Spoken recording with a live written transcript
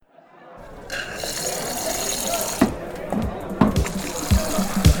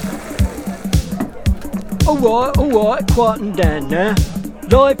Alright, quieten down now.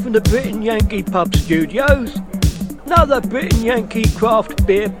 Live from the Britain Yankee Pub Studios. Another Britain Yankee craft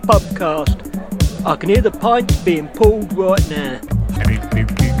beer pubcast. I can hear the pints being pulled right now.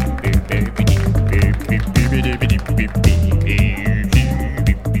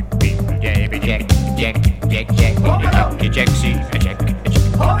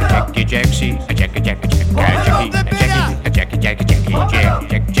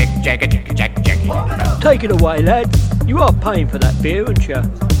 Take it away, lad. You are paying for that beer, aren't you?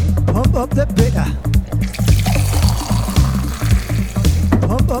 Pump up the bitter.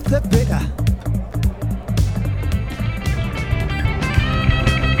 Pump up the bitter.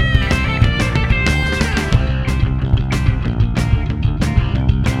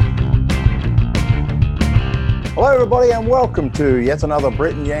 Hello everybody and welcome to yet another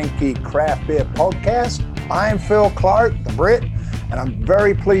Britain Yankee Craft Beer Podcast. I'm Phil Clark, the Brit, and I'm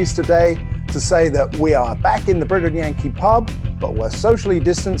very pleased today to say that we are back in the Britain Yankee pub, but we're socially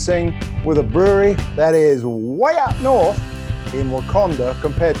distancing with a brewery that is way up north in Wakanda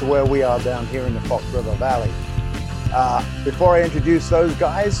compared to where we are down here in the Fox River Valley. Before I introduce those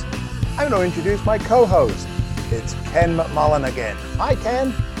guys, I'm going to introduce my co-host. It's Ken McMullen again. Hi,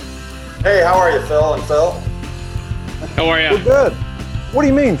 Ken. Hey, how are you, Phil and Phil? How are you? We're good. What do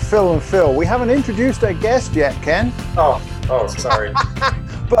you mean, Phil and Phil? We haven't introduced our guest yet, Ken. Oh, sorry.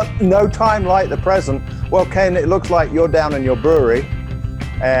 But no time like the present. Well, Ken, it looks like you're down in your brewery,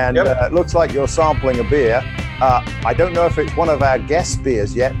 and it looks like you're sampling a beer. I don't know if it's one of our guest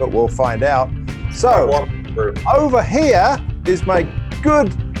beers yet, but we'll find out. So, over here is my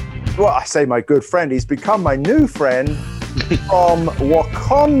good friend. He's become my new friend from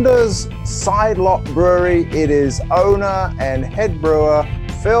Wakanda's Side Lot Brewery. It is owner and head brewer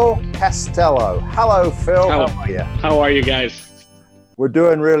Phil Castello. Hello, Phil. How are you? How are you guys? We're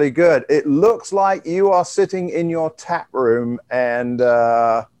doing really good. It looks like you are sitting in your tap room, and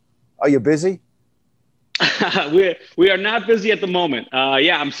are you busy? We are not busy at the moment.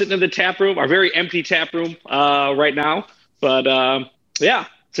 I'm sitting in the tap room, our very empty tap room right now. But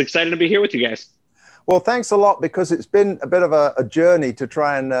it's exciting to be here with you guys. Well, thanks a lot, because it's been a bit of a journey to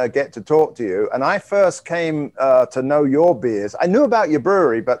try and get to talk to you. And I first came to know your beers. I knew about your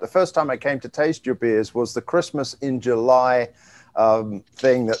brewery, but the first time I came to taste your beers was the Christmas in July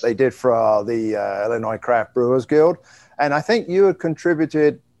thing that they did for the Illinois Craft Brewers Guild. And I think you had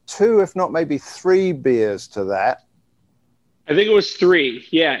contributed 2, if not maybe 3 beers to that. I think it was 3.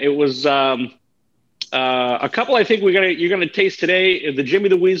 Yeah, it was a couple. I think you're gonna taste today: the Jimmy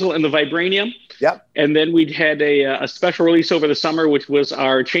the Weasel and the Vibranium. Yep. And then we'd had a special release over the summer, which was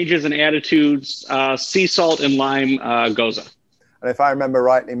our Changes in Attitudes Sea Salt and Lime Goza. And if I remember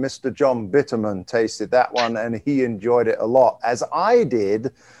rightly, Mr. John Bitterman tasted that one, and he enjoyed it a lot, as I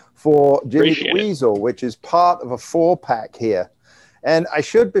did for Jimmy the Weasel, which is part of a 4-pack here. And I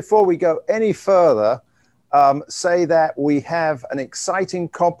should, before we go any further, say that we have an exciting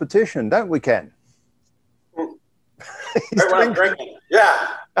competition, don't we, Ken? Drinking. Yeah.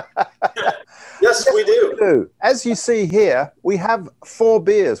 Yes, we do. As you see here, we have 4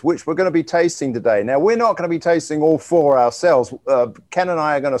 beers, which we're going to be tasting today. Now, we're not going to be tasting all 4 ourselves. Ken and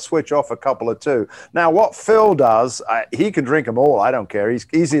I are going to switch off a couple of 2. Now, what Phil does, he can drink them all. I don't care. He's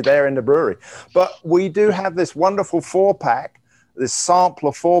easy there in the brewery. But we do have this wonderful 4-pack, this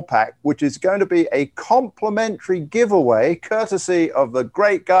sampler 4-pack, which is going to be a complimentary giveaway, courtesy of the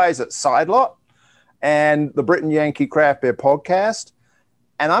great guys at Side Lot and the Britain Yankee Craft Beer Podcast.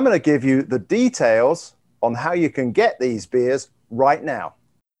 And I'm going to give you the details on how you can get these beers right now.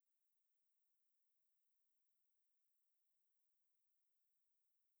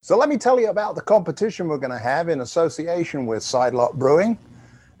 So let me tell you about the competition we're going to have in association with Side Lot Brewing.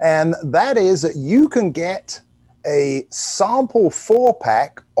 And that is that you can get a sample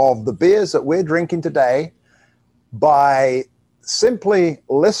 4-pack of the beers that we're drinking today by simply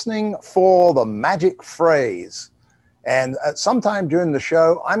listening for the magic phrase. And at some time during the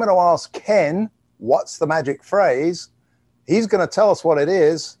show, I'm going to ask Ken, what's the magic phrase? He's going to tell us what it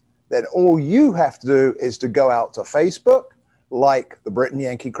is. Then all you have to do is to go out to Facebook, like the Britain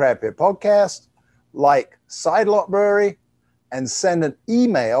Yankee Craft Beer Podcast, like Side Lot Brewery, and send an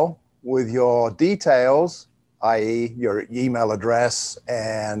email with your details, i.e. your email address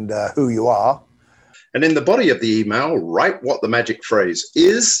and who you are. And in the body of the email, write what the magic phrase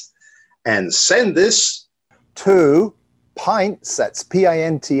is and send this to pints, that's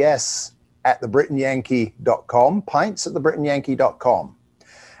PINTS, at thebrittonyankee.com, pints at thebrittonyankee.com.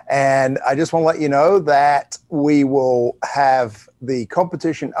 And I just want to let you know that we will have the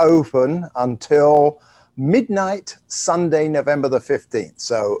competition open until midnight Sunday, November the 15th.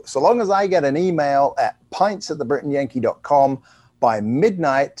 So long as I get an email at pints@thebrittonyankee.com by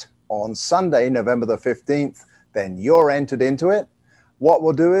midnight on Sunday, November the 15th, then you're entered into it. What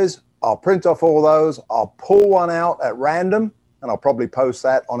we'll do is I'll print off all those. I'll pull one out at random, and I'll probably post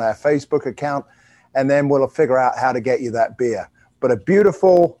that on our Facebook account, and then we'll figure out how to get you that beer. But a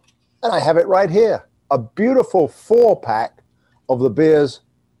beautiful, and I have it right here, a beautiful 4-pack of the beers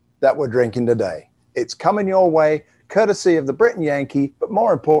that we're drinking today. It's coming your way, courtesy of the Britton Yankee, but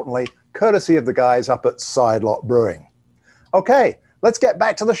more importantly, courtesy of the guys up at Side Lot Brewing. Okay, let's get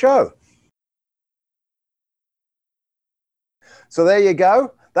back to the show. So there you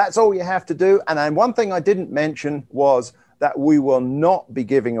go. That's all you have to do. And then one thing I didn't mention was that we will not be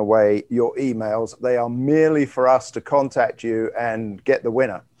giving away your emails. They are merely for us to contact you and get the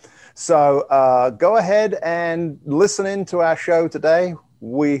winner. So go ahead and listen in to our show today.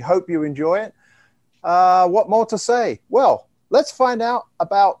 We hope you enjoy it. What more to say? Well, let's find out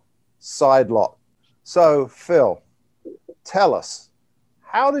about Side Lot. So, Phil, tell us,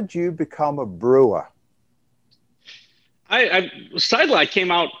 how did you become a brewer? Side Lot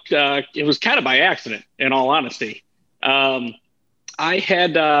came out, it was kind of by accident, in all honesty. I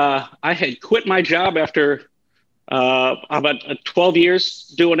had quit my job after about 12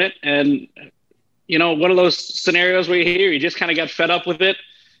 years doing it. And, you know, one of those scenarios where you just kind of got fed up with it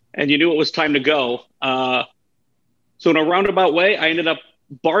and you knew it was time to go. So in a roundabout way, I ended up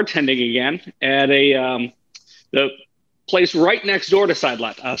bartending again at the place right next door to Side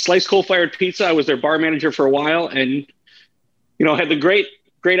Lot, Slice Coal-Fired Pizza. I was their bar manager for a while, and you know, had the great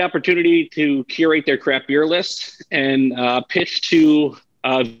opportunity to curate their craft beer list and pitch to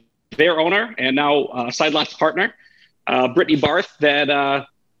their owner and now Side Lot's partner, Brittany Barth, that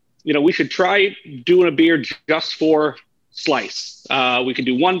you know, we should try doing a beer just for Slice. We could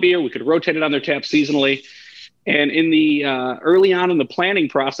do one beer, we could rotate it on their tap seasonally. And in the early on in the planning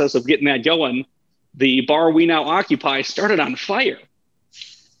process of getting that going, the bar we now occupy started on fire,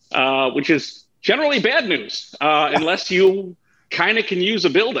 which is generally bad news unless you kind of can use a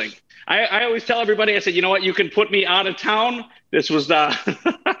building. I always tell everybody, I said, you know what, you can put me out of town. This was I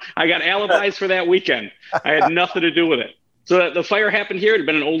got alibis for that weekend. I had nothing to do with it. So the fire happened here. It had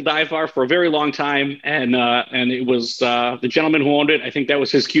been an old dive bar for a very long time, and it was the gentleman who owned it. I think that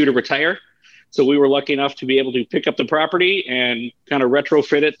was his cue to retire. So we were lucky enough to be able to pick up the property and kind of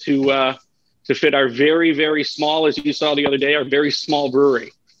retrofit it to fit our very, very small, as you saw the other day, our very small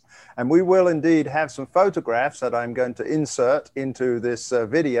brewery. And we will indeed have some photographs that I'm going to insert into this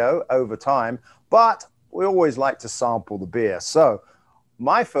video over time, but we always like to sample the beer. So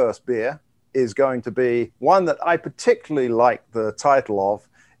my first beer is going to be one that I particularly like the title of.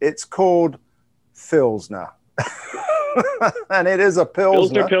 It's called Pilsner. And it is a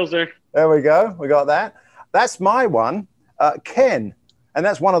Pilsner. Pilsner. There we go. We got that. That's my one. Ken, and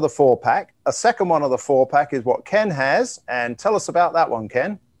that's one of the 4-pack. A second one of the 4-pack is what Ken has. And tell us about that one,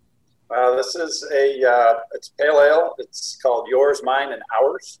 Ken. This is it's pale ale. It's called Yours, Mine, and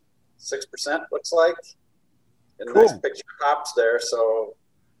Ours. 6% looks like. And cool. Nice picture hops there. So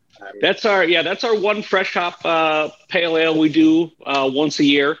that's our one fresh hop pale ale we do once a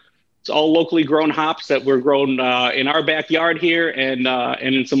year. It's all locally grown hops that were grown in our backyard here and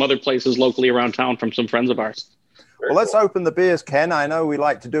in some other places locally around town from some friends of ours. Well, let's open the beers, Ken. I know we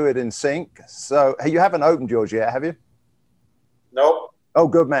like to do it in sync. So you haven't opened yours yet, have you? Nope. Oh,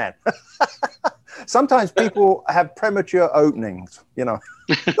 good man. Sometimes people have premature openings, you know.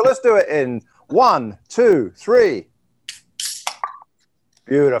 So let's do it in 1, 2, 3.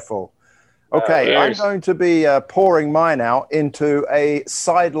 Beautiful. Okay, I'm going to be pouring mine out into a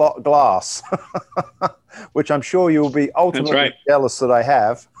Side Lot glass, which I'm sure you'll be ultimately jealous that I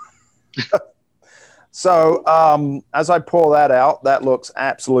have. So as I pour that out, that looks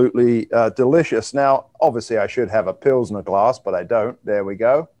absolutely delicious. Now, obviously, I should have a Pilsner glass, but I don't. There we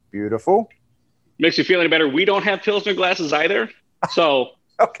go. Beautiful. Makes you feel any better. We don't have Pilsner glasses either. So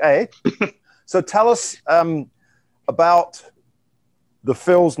okay. So tell us about the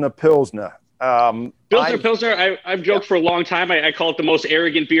Pilsner. Pilsner, I've joked for a long time. I call it the most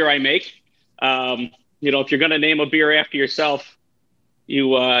arrogant beer I make. You know, if you're going to name a beer after yourself,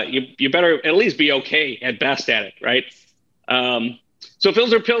 you better at least be okay at best at it, right? So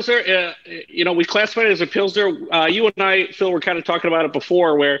Pilsner, you know, we classify it as a Pilsner. You and I, Phil, were kind of talking about it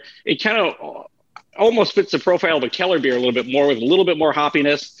before, where it kind of almost fits the profile of a Keller beer a little bit more, with a little bit more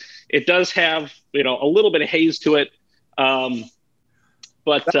hoppiness. It does have, you know, a little bit of haze to it. Thank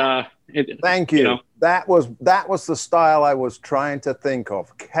you. You know, that was the style I was trying to think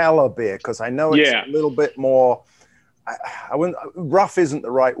of, Keller beer, because I know it's a little bit more I wouldn't, rough isn't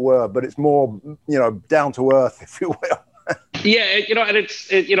the right word, but it's more, down to earth, if you will. Yeah, and it's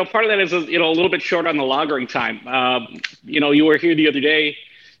part of that is a little bit short on the lagering time. You were here the other day.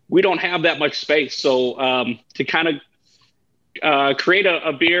 We don't have that much space, so to kind of create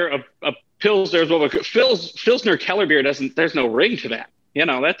a beer, a Pilsner, Pilsner Keller beer there's no ring to that.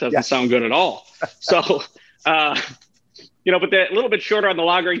 That doesn't sound good at all. So, but that little bit shorter on the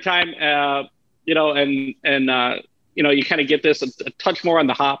lagering time, you kind of get this a touch more on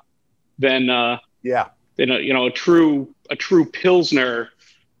the hop than a true Pilsner,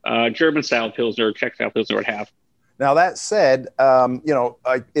 German style Pilsner, Czech style Pilsner would have. Now that said,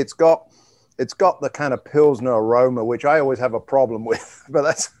 it's got the kind of Pilsner aroma, which I always have a problem with.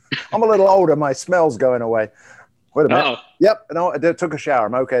 But I'm a little older. My smell's going away. Wait a minute. Uh-oh. Yep. No, I took a shower.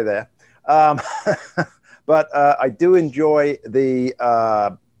 I'm okay there. But I do enjoy the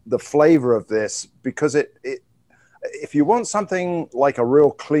flavor of this because it if you want something like a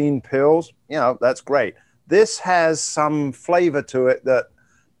real clean Pils, that's great. This has some flavor to it that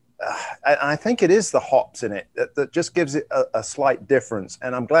I think it is the hops in it that just gives it a slight difference.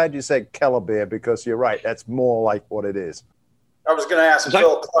 And I'm glad you said Keller beer because you're right. That's more like what it is. I was going to ask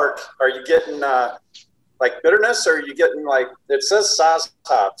Phil Clark, are you getting like bitterness or are you getting it says Saaz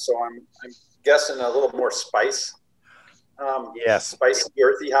hop, so I'm guessing a little more spice. Yes. Spicy,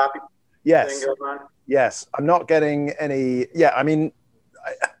 earthy hoppy yes. thing going on. Yes. I'm not getting any. Yeah. I mean,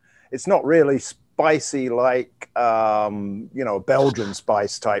 it's not really spicy like Belgian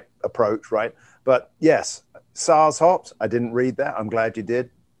spice type approach, right? But yes, Saaz hops. I didn't read that. I'm glad you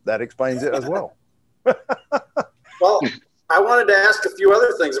did. That explains it as well. Well, I wanted to ask a few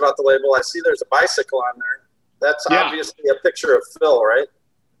other things about the label. I see there's a bicycle on there. That's obviously a picture of Phil, right?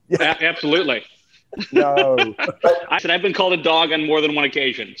 Yeah, absolutely. No. I said I've been called a dog on more than one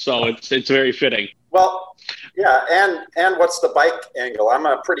occasion, so it's very fitting. Well, yeah, and what's the bike angle? I'm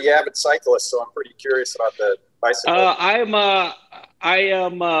a pretty avid cyclist, so I'm pretty curious about the bicycle. I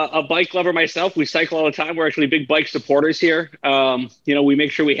am a bike lover myself. We cycle all the time. We're actually big bike supporters here. We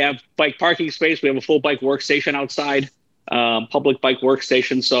make sure we have bike parking space. We have a full bike workstation outside, public bike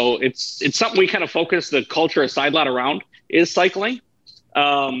workstation. So it's something we kind of focus the culture of Side Lot around is cycling.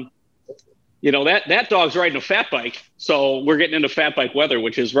 That dog's riding a fat bike, so we're getting into fat bike weather,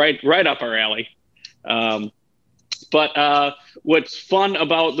 which is right up our alley. But what's fun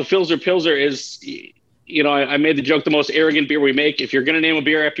about the Pilsner is, I made the joke, the most arrogant beer we make. If you're going to name a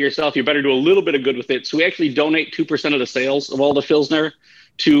beer after yourself, you better do a little bit of good with it. So we actually donate 2% of the sales of all the Pilsner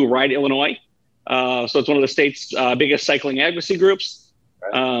to Ride Illinois. So it's one of the state's biggest cycling advocacy groups.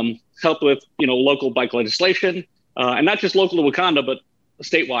 Help with, local bike legislation, and not just local to Wakanda, but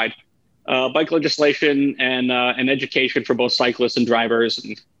statewide. Bike legislation and education for both cyclists and drivers.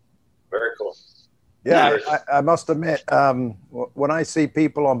 Very cool. Yeah, I must admit, when I see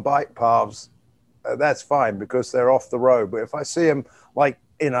people on bike paths, that's fine because they're off the road. But if I see them like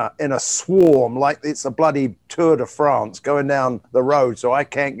in a swarm, like it's a bloody Tour de France going down the road, so I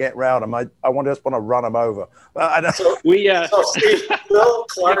can't get around them, I just want to run them over. Steve, Phil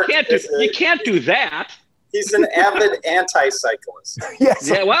Clark you can't do that. He's an avid anti-cyclist. Yes.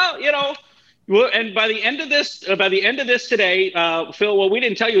 Yeah. Well, and by the end of this today, Phil, what we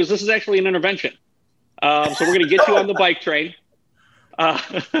didn't tell you is this is actually an intervention. So we're going to get you on the bike train. And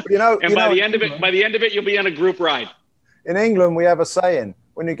by the end of it, you'll be on a group ride. In England, we have a saying: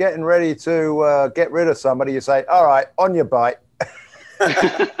 when you're getting ready to get rid of somebody, you say, "All right, on your bike."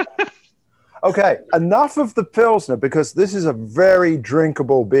 Okay, enough of the Pilsner because this is a very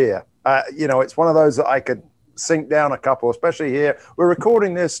drinkable beer. It's one of those that I could sink down a couple, especially here. We're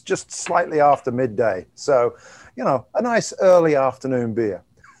recording this just slightly after midday. So, a nice early afternoon beer.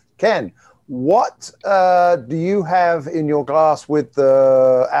 Ken, what do you have in your glass with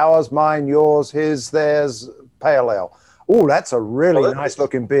ours, mine, yours, his, theirs, pale ale? Oh, that's a really nice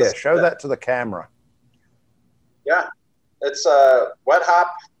looking beer. Show that to the camera. Yeah, it's a wet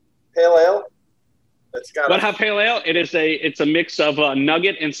hop pale ale. It's got wet hop pale ale. It's a mix of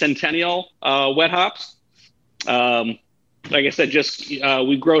Nugget and Centennial wet hops. Like I said,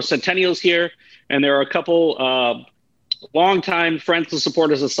 we grow Centennials here, and there are a couple longtime friends and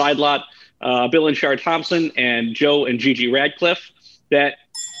supporters of Side Lot, Bill and Shar Thompson and Joe and Gigi Radcliffe, that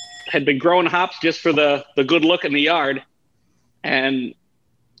had been growing hops just for the good look in the yard. And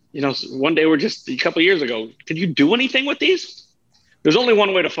one day a couple of years ago, could you do anything with these? There's only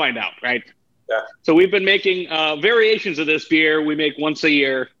one way to find out, right? Yeah. So we've been making variations of this beer. We make once a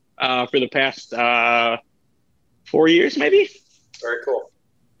year for the past 4 years, maybe. Very cool.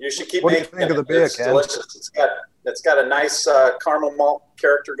 You should keep making it. What do you think of the beer, It's Ken? delicious. It's got a nice caramel malt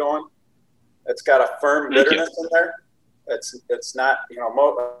character going. It's got a firm bitterness in there. It's not,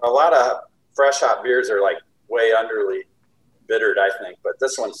 a lot of fresh hop beers are like way underly bittered, I think, but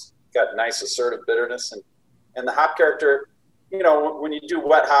this one's got nice assertive bitterness and the hop character. When you do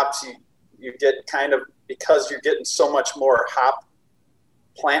wet hops, you get kind of, because you're getting so much more hop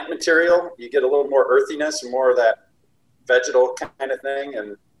plant material, you get a little more earthiness and more of that vegetal kind of thing,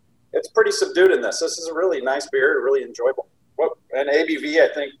 and it's pretty subdued in this. This is a really nice beer, really enjoyable. And ABV,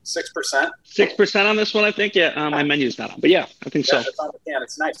 I think 6%. 6% on this one, I think. Yeah, my menu's not on, but yeah, I think so. It's on the can.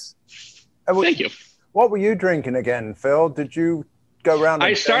 It's nice. Thank you. What were you drinking again, Phil? Did you go around?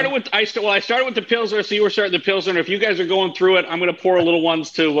 I started with the Pilsner, so you were starting the Pilsner. If you guys are going through it, I'm going to pour a little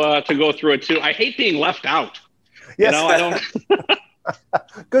ones to go through it too. I hate being left out. Yes. I don't.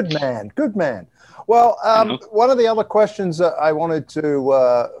 Good man. Well, one of the other questions that I wanted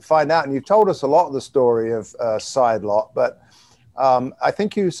to find out, and you've told us a lot of the story of Side Lot, but I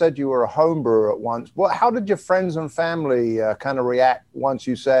think you said you were a home brewer at once. Well, how did your friends and family kind of react once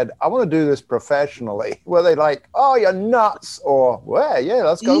you said, I want to do this professionally? Were they like, oh, you're nuts? Or, well, yeah,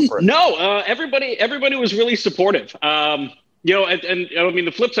 let's go for it. No, everybody was really supportive. And I mean,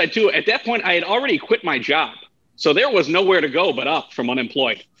 the flip side too, at that point, I had already quit my job. So there was nowhere to go but up from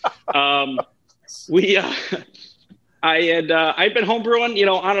unemployed. I'd been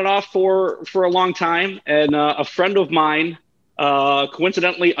homebrewing, on and off for a long time. And a friend of mine,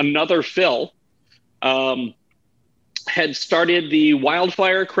 coincidentally, another Phil, had started the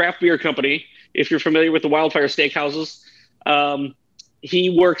Wildfire Craft Beer Company. If you're familiar with the Wildfire Steakhouses,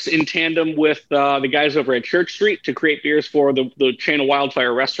 he works in tandem with the guys over at Church Street to create beers for the chain of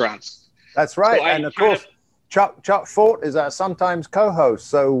Wildfire restaurants. That's right. So and of course, Chuck Fort is our sometimes co-host.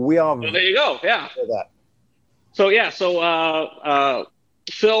 So we are. Well, there you go. Yeah. So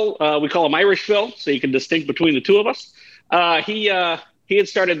Phil, we call him Irish Phil, so you can distinct between the two of us. He had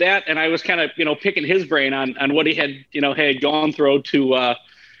started that, and I was kind of picking his brain on what he had gone through to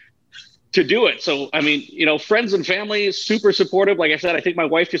do it. So I mean, friends and family super supportive. Like I said, I think my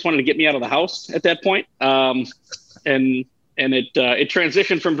wife just wanted to get me out of the house at that point, and it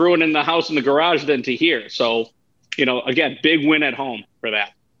transitioned from brewing in the house in the garage then to here. So again, big win at home for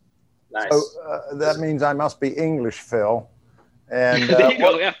that. Nice. So that means I must be English, Phil. And there you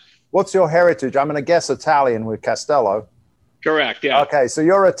go, yeah. What's your heritage? I'm going to guess Italian with Castello. Correct, yeah. Okay, so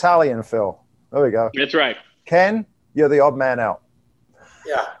you're Italian, Phil. There we go. That's right. Ken, you're the odd man out.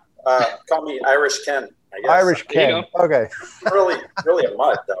 Yeah, call me Irish Ken, I guess. Irish Ken, okay. really a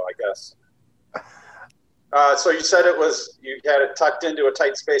mud, though, I guess. So you said you had it tucked into a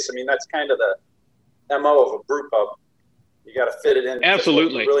tight space. I mean, that's kind of the MO of a brew pub. You got to fit it in.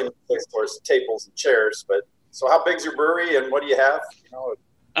 Absolutely. Really nice place for tables and chairs. But so, how big's your brewery, and what do you have?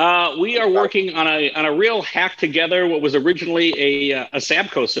 We are working on a real hack together what was originally a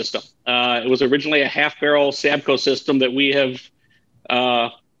Sabco system. It was originally a half barrel Sabco system that we have,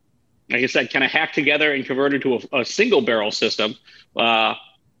 like I said, kind of hacked together and converted to a single barrel system.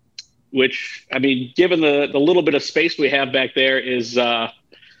 Which, I mean, given the little bit of space we have back there, is you're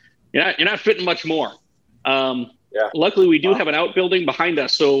not fitting much more. Yeah. Luckily, we do have an outbuilding behind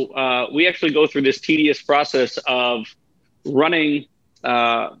us, so we actually go through this tedious process of running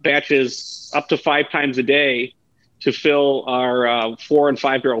batches up to 5 times a day to fill our 4 and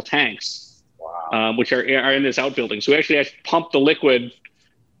 5 barrel tanks, which are in this outbuilding. So we actually have to pump the liquid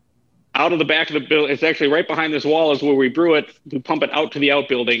out of the back of the building. It's actually right behind this wall is where we brew it. We pump it out to the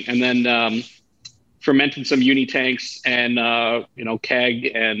outbuilding and then ferment in some uni tanks and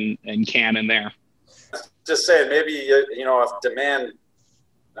keg and can in there. Just saying, maybe if demand,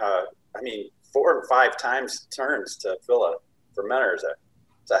 4 and 5 times turns to fill a fermenter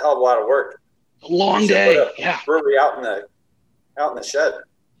it's a hell of a lot of work. A long day, yeah. Brewery out in the shed.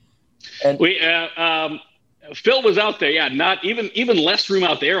 And we Phil was out there, yeah. Not even less room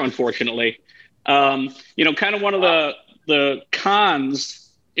out there, unfortunately. Kind of one of the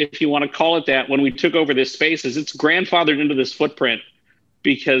cons, if you want to call it that, when we took over this space, is it's grandfathered into this footprint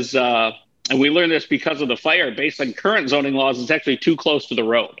because, and we learned this because of the fire. Based on current zoning laws, it's actually too close to the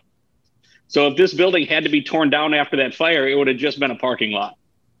road. So if this building had to be torn down after that fire, it would have just been a parking lot.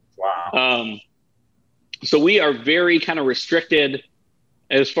 Wow. So we are very kind of restricted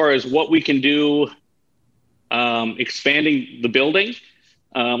as far as what we can do expanding the building.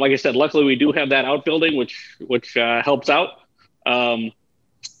 Like I said, luckily we do have that outbuilding, which helps out.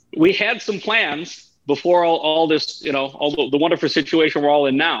 We had some plans before all this, all the wonderful situation we're all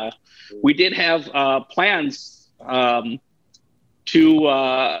in now. We did have plans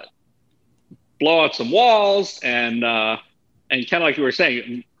to blow out some walls and kind of like you were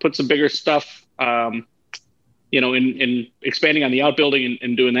saying, put some bigger stuff, in expanding on the outbuilding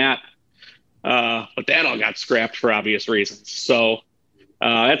and doing that. but that all got scrapped for obvious reasons. So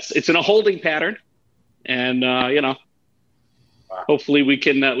it's in a holding pattern, and hopefully we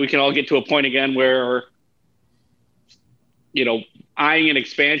can all get to a point again where eyeing an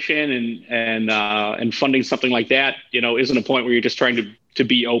expansion and funding something like that isn't a point where you're just trying to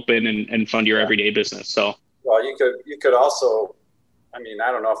be open and fund your everyday business. So well, you could also, I mean,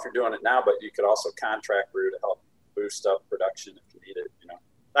 I don't know if you're doing it now, but you could also contract brew to help boost up production if you need it.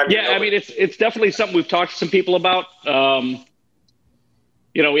 It's definitely something we've talked to some people about.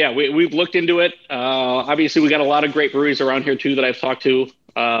 We've looked into it. Obviously, we got a lot of great breweries around here too that I've talked to.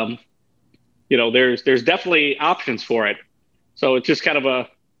 There's definitely options for it. So it's just kind of a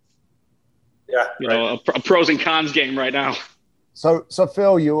pros and cons game right now. So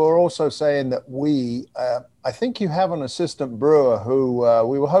Phil, you were also saying that I think you have an assistant brewer who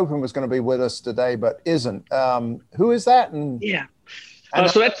we were hoping was going to be with us today, but isn't. Who is that?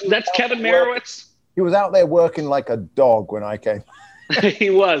 So that's Kevin Marowitz. He was out there working like a dog when I came. He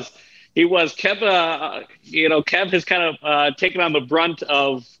was. Kev, Kev has kind of taken on the brunt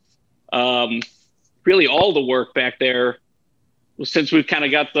of really all the work back there since we've kind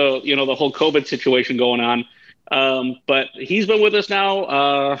of got the whole COVID situation going on. But he's been with us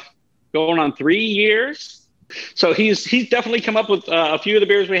now going on 3 years. So he's definitely come up with a few of the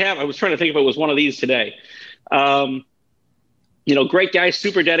beers we have. I was trying to think if it was one of these today. Great guy,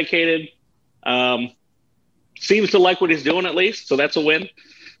 super dedicated. Seems to like what he's doing at least, so that's a win.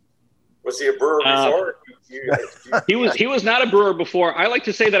 Was he a brewer before? He was not a brewer before. I like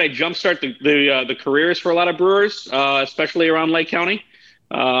to say that I jumpstart the careers for a lot of brewers, especially around Lake County.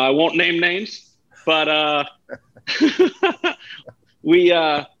 I won't name names, but he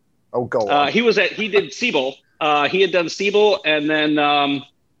did Siebel. He had done Siebel and then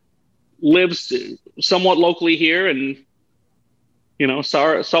lives somewhat locally here, and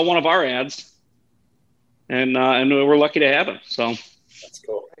saw one of our ads, and we're lucky to have him. So that's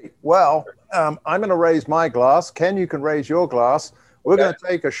cool. Well, I'm going to raise my glass. Ken, you can raise your glass. We're going to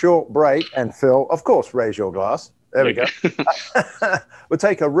take a short break, and Phil, of course, raise your glass. There we go. We'll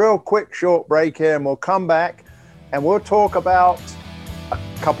take a real quick short break here, and we'll come back, and we'll talk about a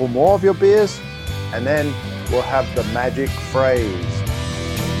couple more of your beers, and then we'll have the magic phrase.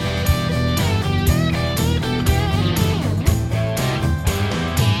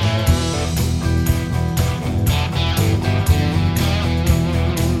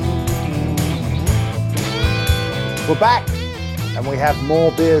 We're back, and we have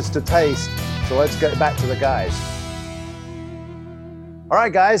more beers to taste. So let's get back to the guys. All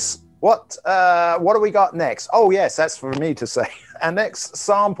right, guys, what do we got next? Oh, yes, that's for me to say. Our next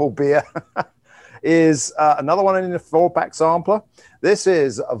sample beer is another one in the 4-pack sampler. This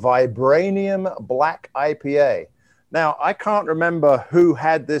is a Vibranium Black IPA. Now, I can't remember who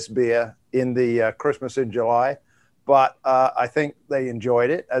had this beer in the Christmas in July, but I think they enjoyed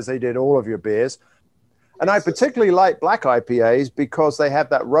it, as they did all of your beers. And I particularly like black IPAs because they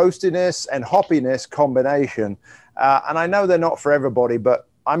have that roastiness and hoppiness combination. And I know they're not for everybody, but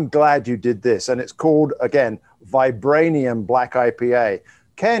I'm glad you did this. And it's called, again, Vibranium Black IPA.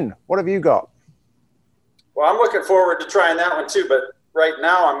 Ken, what have you got? Well, I'm looking forward to trying that one too. But right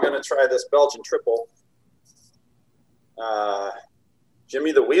now I'm going to try this Belgian triple.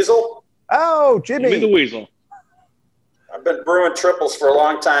 Jimmy the Weasel. Oh, Jimmy the Weasel. I've been brewing triples for a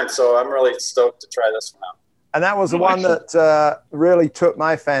long time, so I'm really stoked to try this one out. And that was the one that really took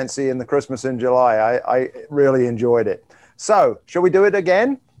my fancy in the Christmas in July. I really enjoyed it. So, shall we do it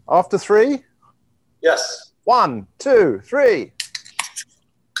again after 3? Yes. 1, 2, 3.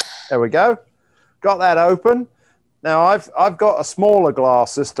 There we go. Got that open. Now, I've got a smaller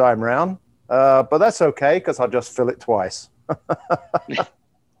glass this time round, but that's okay because I'll just fill it twice.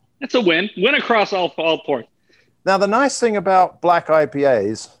 That's a win. Win across all ports. Now, the nice thing about black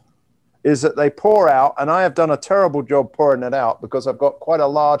IPAs is that they pour out, and I have done a terrible job pouring it out because I've got quite a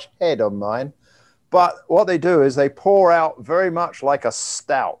large head on mine. But what they do is they pour out very much like a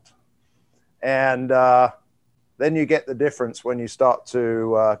stout. And then you get the difference when you start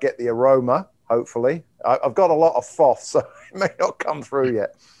to get the aroma, hopefully. I've got a lot of froth, so it may not come through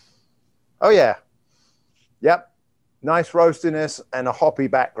yet. Oh, yeah. Yep. Nice roastiness and a hoppy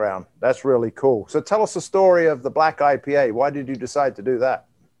background. That's really cool. So tell us the story of the black IPA. Why did you decide to do that?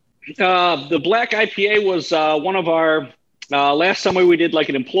 The black IPA was one of our last summer we did like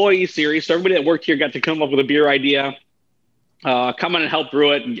an employee series. So everybody that worked here got to come up with a beer idea, come in and help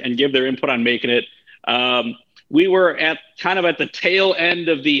brew it and give their input on making it. We were at the tail end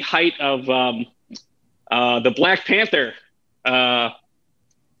of the height of the Black Panther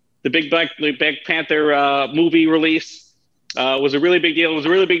the big Black Panther movie release. was a really big deal. It was a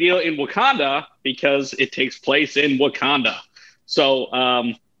really big deal in Wakanda because it takes place in Wakanda.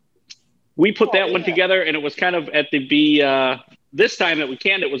 So we put that one together, and it was kind of at this time that we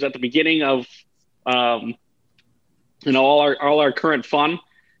canned it was at the beginning of all our current fun.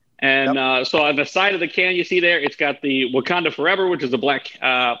 And so on the side of the can you see there, it's got the Wakanda Forever, which is the Black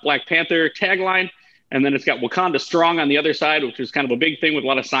Panther tagline. And then it's got Wakanda Strong on the other side, which is kind of a big thing with a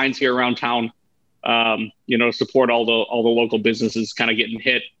lot of signs here around town, to support all the local businesses kind of getting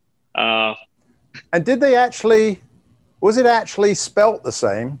hit. And was it actually spelt the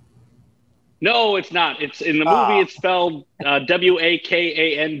same? No, it's not. It's in the movie. It's spelled Wakanda.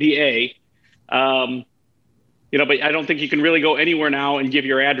 But I don't think you can really go anywhere now and give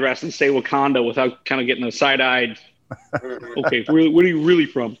your address and say Wakanda without kind of getting a side-eyed. Okay, where are you really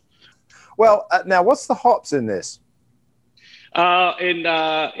from? Well, now what's the hops in this? In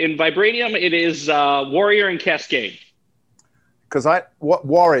Vibranium, it is Warrior and Cascade. Because what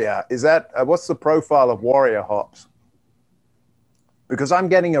Warrior is that? What's the profile of Warrior hops? Because I'm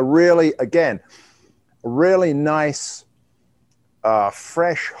getting a really nice,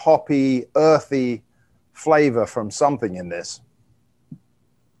 fresh, hoppy, earthy flavor from something in this.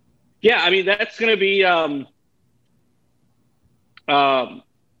 Yeah, I mean that's going to be. I'm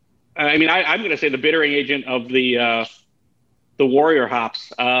going to say the bittering agent of the Warrior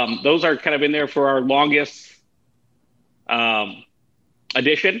hops. Those are kind of in there for our longest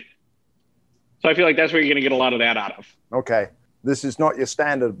addition. So I feel like that's where you're going to get a lot of that out of. Okay. This is not your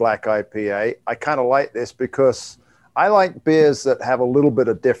standard black IPA. I kind of like this because I like beers that have a little bit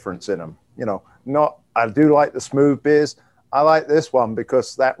of difference in them. I do like the smooth beers. I like this one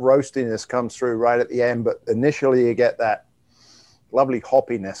because that roastiness comes through right at the end, but initially you get that lovely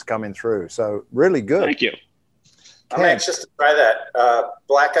hoppiness coming through. So really good. Thank you. I'm anxious to try that.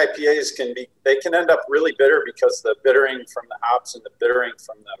 Black IPAs can end up really bitter because the bittering from the hops and the bittering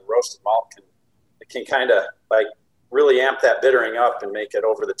from the roasted malt can kind of really amp that bittering up and make it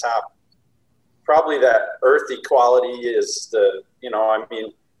over the top. Probably that earthy quality is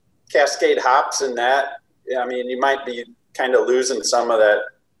Cascade hops in that. You might be kind of losing some of that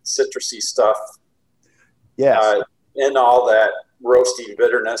citrusy stuff. Yes. In all that roasty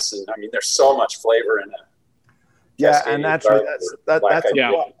bitterness. And there's so much flavor in it. Yeah, and that's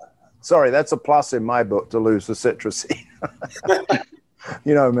a plus in my book to lose the citrusy.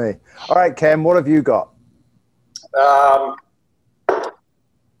 You know me. All right, Ken, what have you got?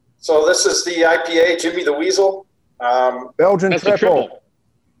 So this is the IPA, Jimmy the Weasel. Belgian triple.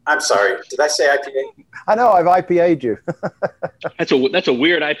 I'm sorry. Did I say IPA? I know. I've IPA'd you. That's a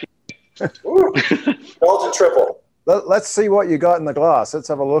weird IPA. Ooh, Belgian triple. Let's see what you got in the glass. Let's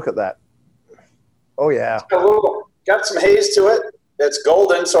have a look at that. Oh, yeah. Got some haze to it. It's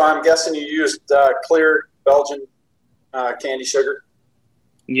golden, so I'm guessing you used clear Belgian candy sugar.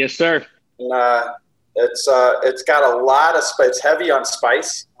 Yes, sir. And, it's got a lot of spice. It's heavy on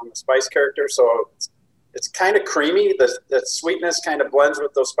spice, on the spice character, so it's kind of creamy. The sweetness kind of blends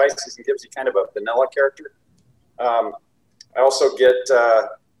with those spices and gives you kind of a vanilla character. I also get,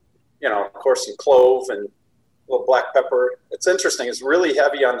 of course, some clove and a little black pepper. It's interesting. It's really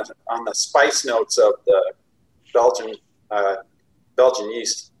heavy on the spice notes of the Belgian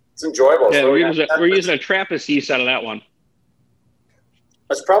yeast. It's enjoyable. Yeah, we're using a Trappist yeast out of that one.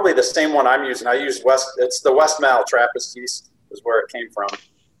 It's probably the same one I'm using. I use it's the West Mal Trappist yeast is where it came from.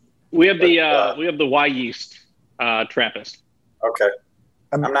 We have the Y yeast Trappist. Okay.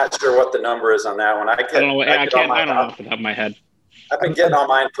 I'm not sure what the number is on that one. I don't know off the top of my head. I've been getting all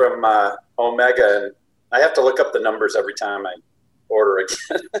mine from Omega, and I have to look up the numbers every time I order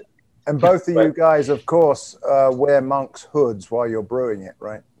again. And both of you guys, of course, wear monk's hoods while you're brewing it,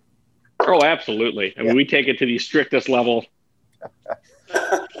 right? Oh, absolutely. I mean, we take it to the strictest level.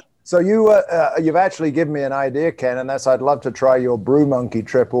 So you've actually given me an idea, Ken, and that's I'd love to try your Brew Monkey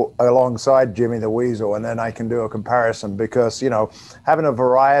triple alongside Jimmy the Weasel, and then I can do a comparison because, having a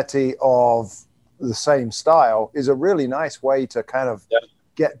variety of the same style is a really nice way to kind of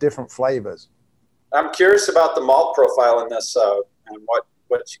get different flavors. I'm curious about the malt profile in this and what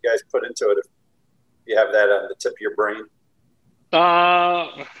you guys put into it, if you have that on the tip of your brain.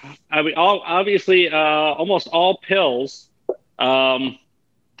 Obviously, almost all pills.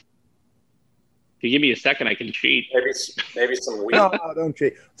 If you give me a second, I can cheat. Maybe some wheat. No, don't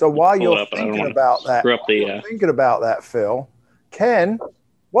cheat. So while you're thinking about that, Phil, Ken,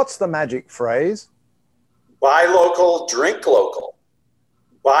 what's the magic phrase? Buy local, drink local.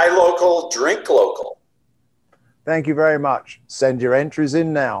 Buy local, drink local. Thank you very much. Send your entries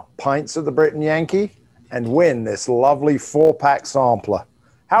in now. Pints of the Britain Yankee, and win this lovely 4-pack sampler.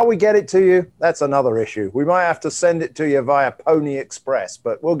 How we get it to you, that's another issue. We might have to send it to you via Pony Express,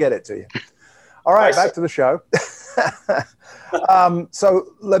 but we'll get it to you. All right, back to the show. So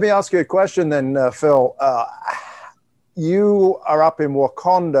let me ask you a question then, Phil. You are up in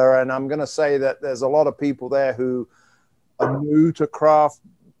Wakanda, and I'm going to say that there's a lot of people there who are new to craft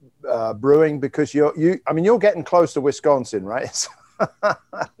brewing, because you're getting close to Wisconsin, right?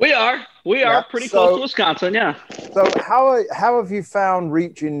 We are pretty close to Wisconsin. Yeah. So how have you found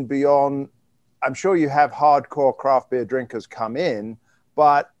reaching beyond? I'm sure you have hardcore craft beer drinkers come in,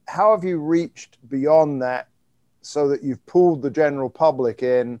 but how have you reached beyond that so that you've pulled the general public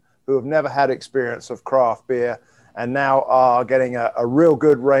in who have never had experience of craft beer and now are getting a real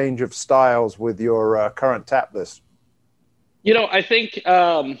good range of styles with your current tap list? I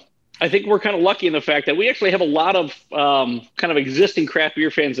think we're kind of lucky in the fact that we actually have a lot of kind of existing craft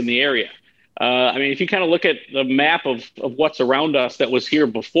beer fans in the area. If you kind of look at the map of what's around us that was here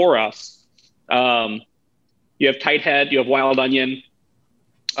before us, you have Tighthead, you have Wild Onion.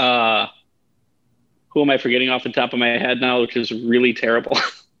 Who am I forgetting off the top of my head now, which is really terrible?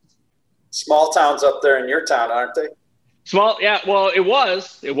 Small towns up there in your town, aren't they? Small, yeah. Well, it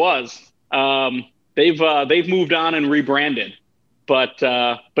was. They've moved on and rebranded. But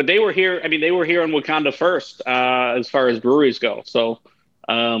they were here. They were here in Wakanda first, as far as breweries go. So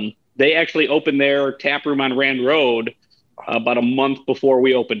they actually opened their tap room on Rand Road about a month before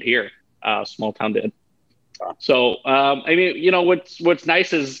we opened here. Small town did. So what's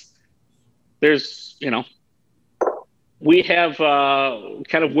nice is there's we have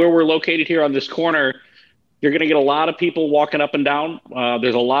kind of where we're located here on this corner. You're going to get a lot of people walking up and down.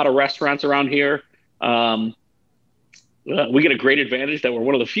 There's a lot of restaurants around here. We get a great advantage that we're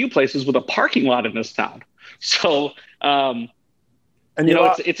one of the few places with a parking lot in this town. So,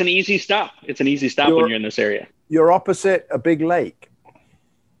 it's an easy stop. It's an easy stop when you're in this area. You're opposite a big lake.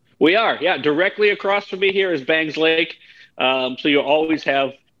 We are, yeah. Directly across from me here is Bangs Lake. So you'll always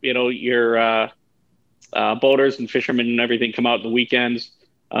have, your boaters and fishermen and everything come out the weekends.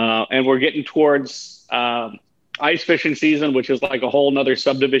 And we're getting towards ice fishing season, which is like a whole nother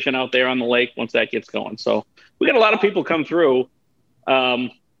subdivision out there on the lake once that gets going. So we got a lot of people come through,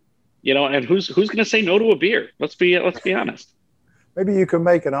 and who's going to say no to a beer? Let's be honest. Maybe you can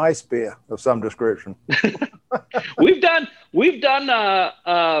make an ice beer of some description. We've done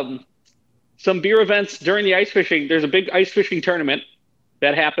some beer events during the ice fishing. There's a big ice fishing tournament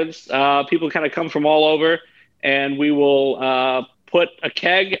that happens. People kind of come from all over, and we will put a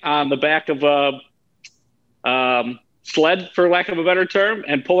keg on the back of a sled, for lack of a better term,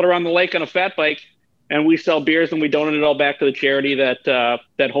 and pull it around the lake on a fat bike. And we sell beers, and we donate it all back to the charity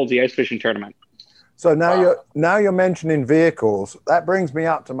that holds the ice fishing tournament. So now you're mentioning vehicles. That brings me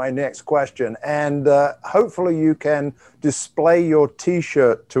up to my next question, and hopefully you can display your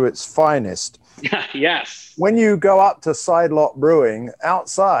T-shirt to its finest. Yes. When you go up to Side Lot Brewing,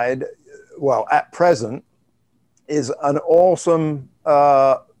 outside, well, at present, is an awesome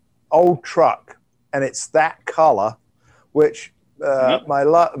old truck, and it's that color, which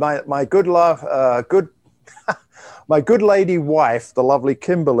my good lady wife, the lovely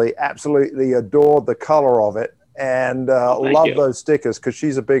Kimberly, absolutely adored the color of it, and loved those stickers because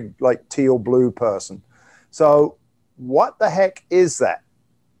she's a big teal blue person. So what the heck is that?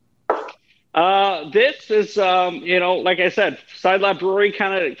 This is like I said, Side Lot Brewery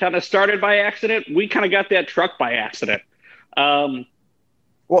kind of started by accident. We kind of got that truck by accident.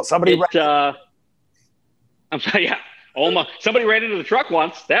 Somebody I'm sorry, yeah. Somebody ran into the truck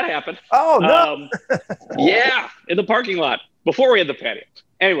once. That happened. Oh, no. Yeah, in the parking lot before we had the patio.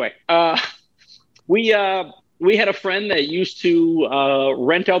 Anyway, we had a friend that used to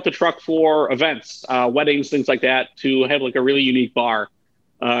rent out the truck for events, weddings, things like that, to have a really unique bar.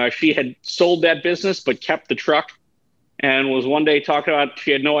 She had sold that business but kept the truck, and was one day talking about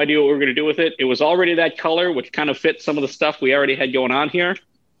she had no idea what we were going to do with it. It was already that color, which kind of fit some of the stuff we already had going on here,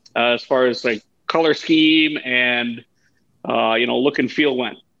 as far as color scheme and look and feel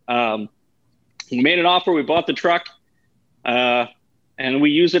went. We made an offer. We bought the truck, and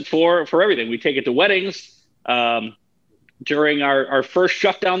we use it for everything. We take it to weddings. During our first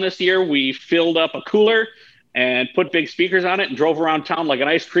shutdown this year, we filled up a cooler and put big speakers on it and drove around town like an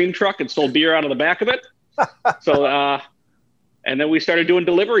ice cream truck and sold beer out of the back of it. So, and then we started doing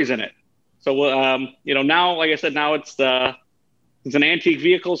deliveries in it. So, now, like I said, now it's an antique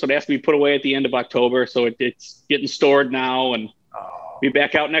vehicle, so it has to be put away at the end of October. So it's getting stored now and be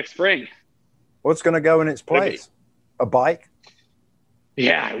back out next spring. What's going to go in its place? A bike?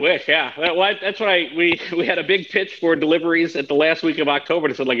 Yeah, I wish. Yeah, that's what we had a big pitch for deliveries at the last week of October.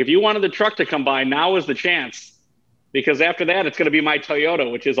 To say, if you wanted the truck to come by, now is the chance. because after that it's going to be my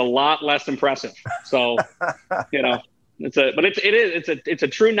Toyota, which is a lot less impressive. So, it's a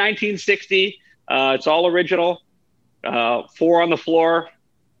true 1960. It's all original. 4 on the floor,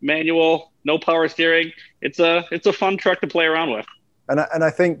 manual, no power steering. It's a fun truck to play around with. And I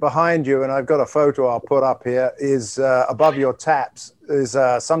think behind you, and I've got a photo I'll put up here, is above your taps is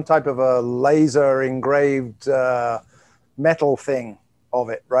some type of a laser engraved metal thing of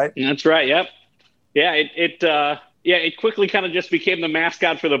it, right? That's right. Yep. Yeah. It quickly kind of just became the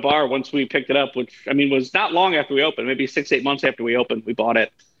mascot for the bar once we picked it up, which was not long after we opened, maybe 6-8 months after we opened, we bought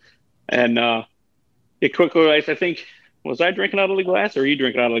it. And it quickly, I think, was I drinking out of the glass or are you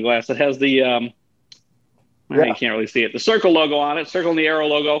drinking out of the glass? It has the, you can't really see it. The circle logo on it, circle and the arrow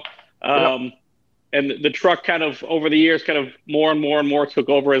logo. And the truck kind of over the years kind of more and more and more took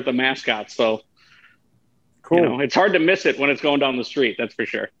over as the mascot. So cool. It's hard to miss it when it's going down the street. That's for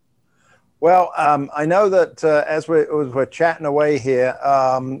sure. Well, I know that as we're chatting away here,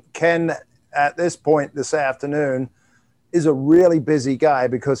 Ken, at this point this afternoon, is a really busy guy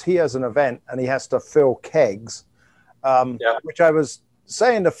because he has an event and he has to fill kegs, which I was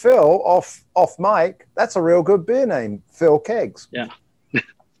saying to Phil off mic, that's a real good beer name, Phil Kegs. Yeah.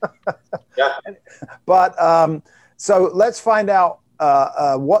 Yeah. But so let's find out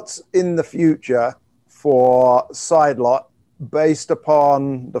what's in the future for Side Lot based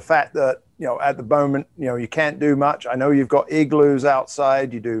upon the fact that, at the moment, you can't do much. I know you've got igloos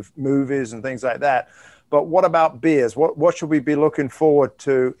outside, you do movies and things like that. But what about beers? What should we be looking forward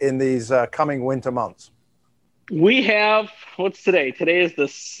to in these coming winter months? We have, what's today? Today is the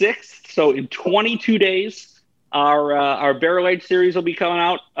 6th. So in 22 days, our barrel aged series will be coming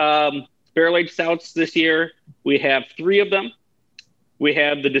out. Barrel aged stouts this year. We have 3 of them. We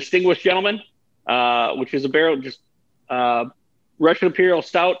have the Distinguished Gentleman, which is a barrel, Russian Imperial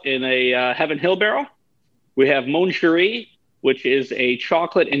Stout in a Heaven Hill barrel. We have Mon Cherie, which is a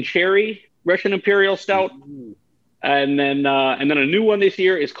chocolate and cherry Russian Imperial Stout. And then a new one this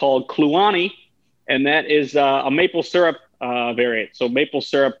year is called Kluani, and that is a maple syrup variant. So maple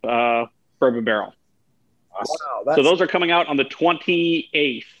syrup bourbon barrel. Awesome. Wow, so those are coming out on the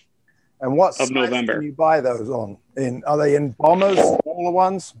 28th. And what of November. Can you buy those on? Are they in bombers, smaller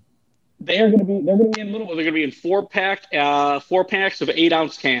ones? They're going to be in little. They're going to be in 4-packs of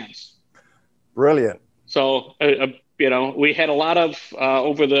 8-ounce cans. Brilliant. So we had a lot of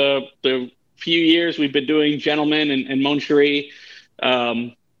over the few years we've been doing Gentleman and Mon Cherie.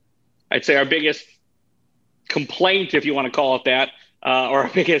 I'd say our biggest complaint, if you want to call it that, or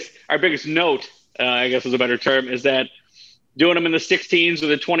our biggest note, I guess is a better term, is that doing them in the 16s or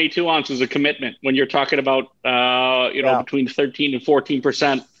the 22 ounces is a commitment when you're talking about between 13 and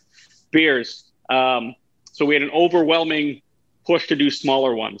 14% beers. So we had an overwhelming push to do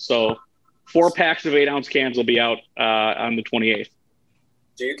smaller ones. So 4-packs of 8-ounce cans will be out on the 28th.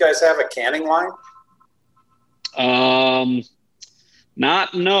 Do you guys have a canning line?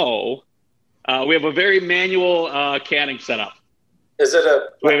 No. We have a very manual canning setup. Is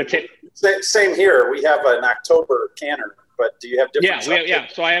it same here? We have an October canner, but do you have different?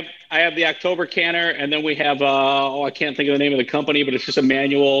 So I have the October canner, and then we have I can't think of the name of the company, but it's just a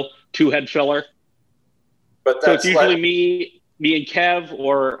manual 2-head filler. But so it's usually me and Kev,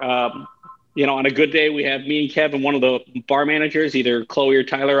 or on a good day we have me and Kev and one of the bar managers, either Chloe or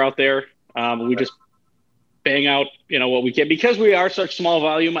Tyler, out there. We just bang out what we get, because we are such small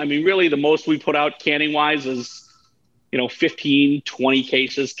volume. Really the most we put out canning wise is 15, 20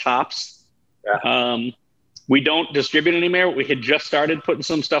 cases tops. We don't distribute anymore. We had just started putting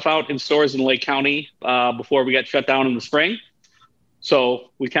some stuff out in stores in Lake County before we got shut down in the spring. So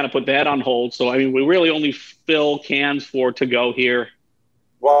we kind of put that on hold. So, we really only fill cans for to go here.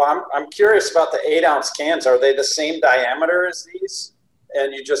 Well, I'm curious about the 8-ounce cans. Are they the same diameter as these?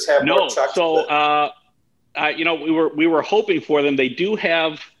 And you just have more chucks? So, we were hoping for them. They do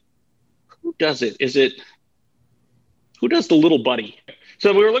have, who does it? Who does the Little Buddy?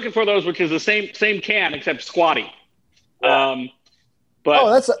 So we were looking for those, which is the same can except squatty. Yeah.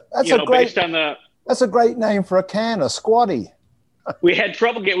 But that's a great name for a can, a squatty. We had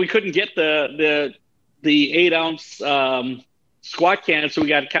trouble we couldn't get the 8-ounce squat cans, so we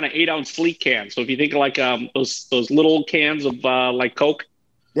got kind of 8-ounce sleek cans. So if you think of like those little cans of like Coke,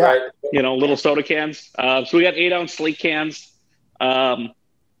 little soda cans. So we got 8-ounce sleek cans, and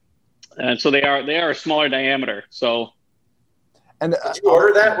so they are a smaller diameter. So. And did you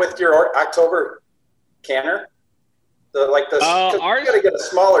order that with your October canner? Ours, you got to get a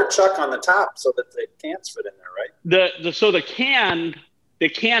smaller chuck on the top so that the cans fit in there, right? So the can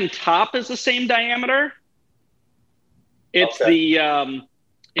top is the same diameter. It's the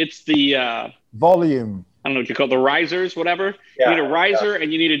volume. I don't know what you call the risers, whatever. Yeah, you need a riser,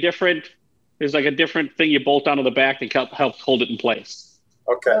 and you need a different. There's like a different thing you bolt onto the back that helps hold it in place.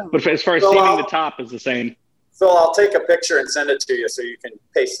 Okay. But as far as So seating the top is the same. Phil, I'll take a picture and send it to you so you can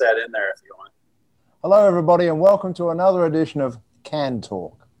paste that in there if you want. Hello, everybody, and welcome to another edition of Can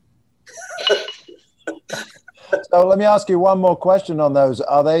Talk. So let me ask you one more question on those.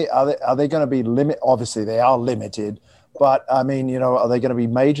 Are they going to be Obviously, they are limited, but I mean, are they going to be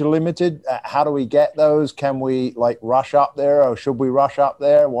major limited? How do we get those? Can we rush up there, or should we rush up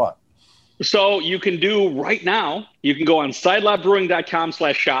there? What? So you can do right now. You can go on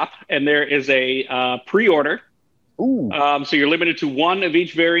sidelotbrewing.com/shop, and there is a pre-order. Ooh. So you're limited to one of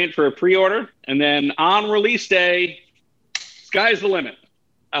each variant for a pre-order, and then on release day, sky's the limit.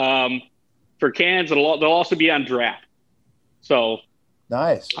 For cans, they'll also be on draft. So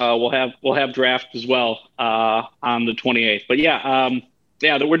nice. We'll have draft as well on the 28th. But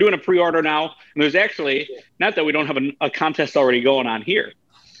we're doing a pre-order now. And there's actually, not that we don't have a contest already going on here,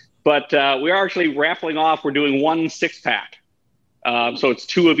 but we are actually raffling off. We're doing 1 6-pack. So it's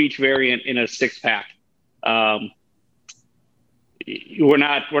 2 of each variant in a 6-pack. We're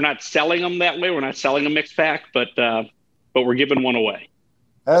not selling them that way. We're not selling a mixed pack, but we're giving one away.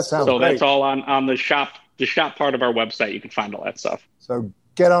 That sounds so great. That's all on the shop part of our website. You can find all that stuff. So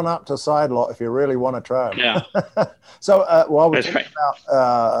get on up to Side Lot if you really want to try them. Yeah. So while we're That's talking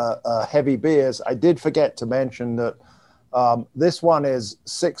about heavy beers, I did forget to mention that this one is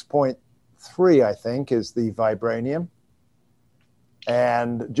 6.3, I think, is the Vibranium.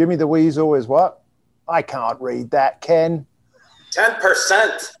 And Jimmy the Weasel is what? I can't read that, Ken.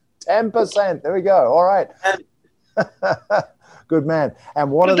 10%. 10%. There we go. All right. Good man.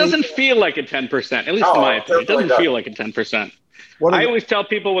 And what it doesn't feel like a 10%, at least in my opinion. It doesn't feel like a 10%. I always tell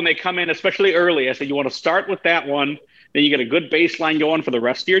people when they come in, especially early, I say you want to start with that one, then you get a good baseline going for the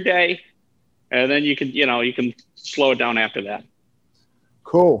rest of your day, and then you can slow it down after that.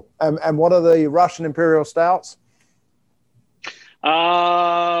 Cool. And what are the Russian Imperial Stouts?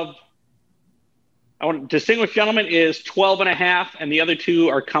 Distinguished Gentleman is 12.5, and the other 2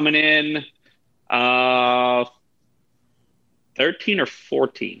 are coming in 13 or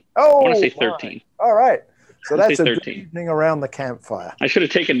 14. Oh, I want to say 13. All right. So that's a 13. good evening around the campfire. I should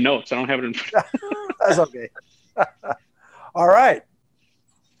have taken notes. I don't have it in front of me. That's okay. All right.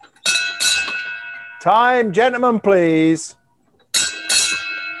 Time, gentlemen, please.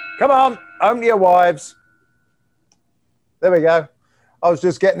 Come on, home to your wives. There we go. I was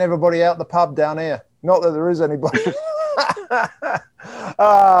just getting everybody out the pub down here. Not that there is anybody.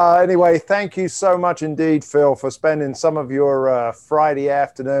 Anyway, thank you so much indeed, Phil, for spending some of your Friday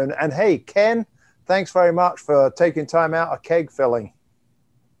afternoon. And hey, Ken, thanks very much for taking time out of keg filling.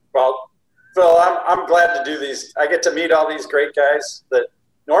 Well, Phil, I'm glad to do these. I get to meet all these great guys that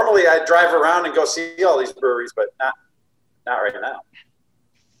normally I drive around and go see all these breweries, but not right now.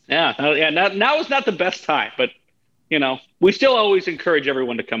 Yeah. Now is not the best time, but we still always encourage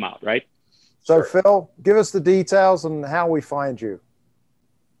everyone to come out, right? So, sure. Phil, give us the details on how we find you.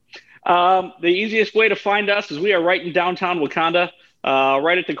 The easiest way to find us is we are right in downtown Wakanda,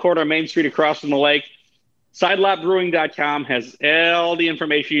 right at the corner of Main Street across from the lake. Sidelotbrewing.com has all the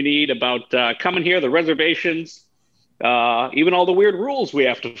information you need about coming here, the reservations, even all the weird rules we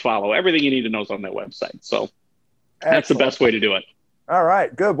have to follow. Everything you need to know is on that website. So that's the best way to do it. All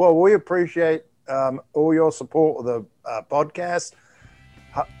right, good. Well, we appreciate all your support of the podcast.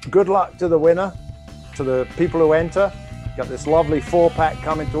 Good luck to the winner, to the people who enter. Got this lovely 4-pack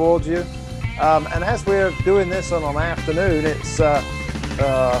coming towards you. And as we're doing this on an afternoon, it's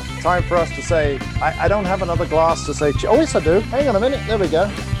time for us to say, I don't have another glass to say, oh, yes, I do. Hang on a minute. There we go.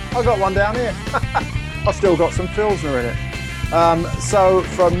 I've got one down here. I've still got some Pilsner in it. So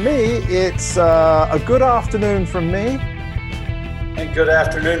from me, it's a good afternoon from me. And good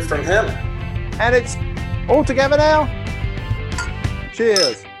afternoon from him. And it's all together now.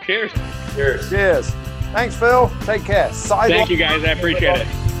 Cheers. Cheers. Cheers. Cheers. Thanks, Phil. Take care. Thank you, guys. I appreciate it.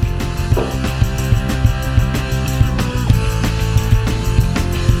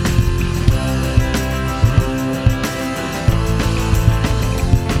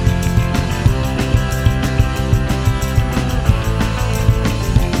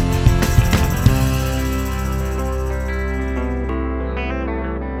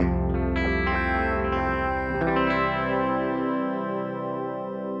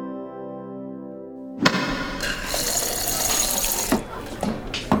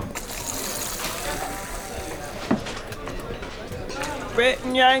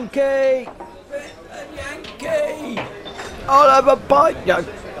 Britain Yankee! Britain Yankee! I'll have a pint. No,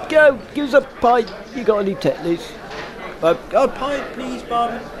 go, give us a pint. You got any tetlers? A pint, please,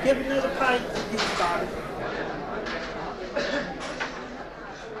 Bob. Give another pint, please, Bob.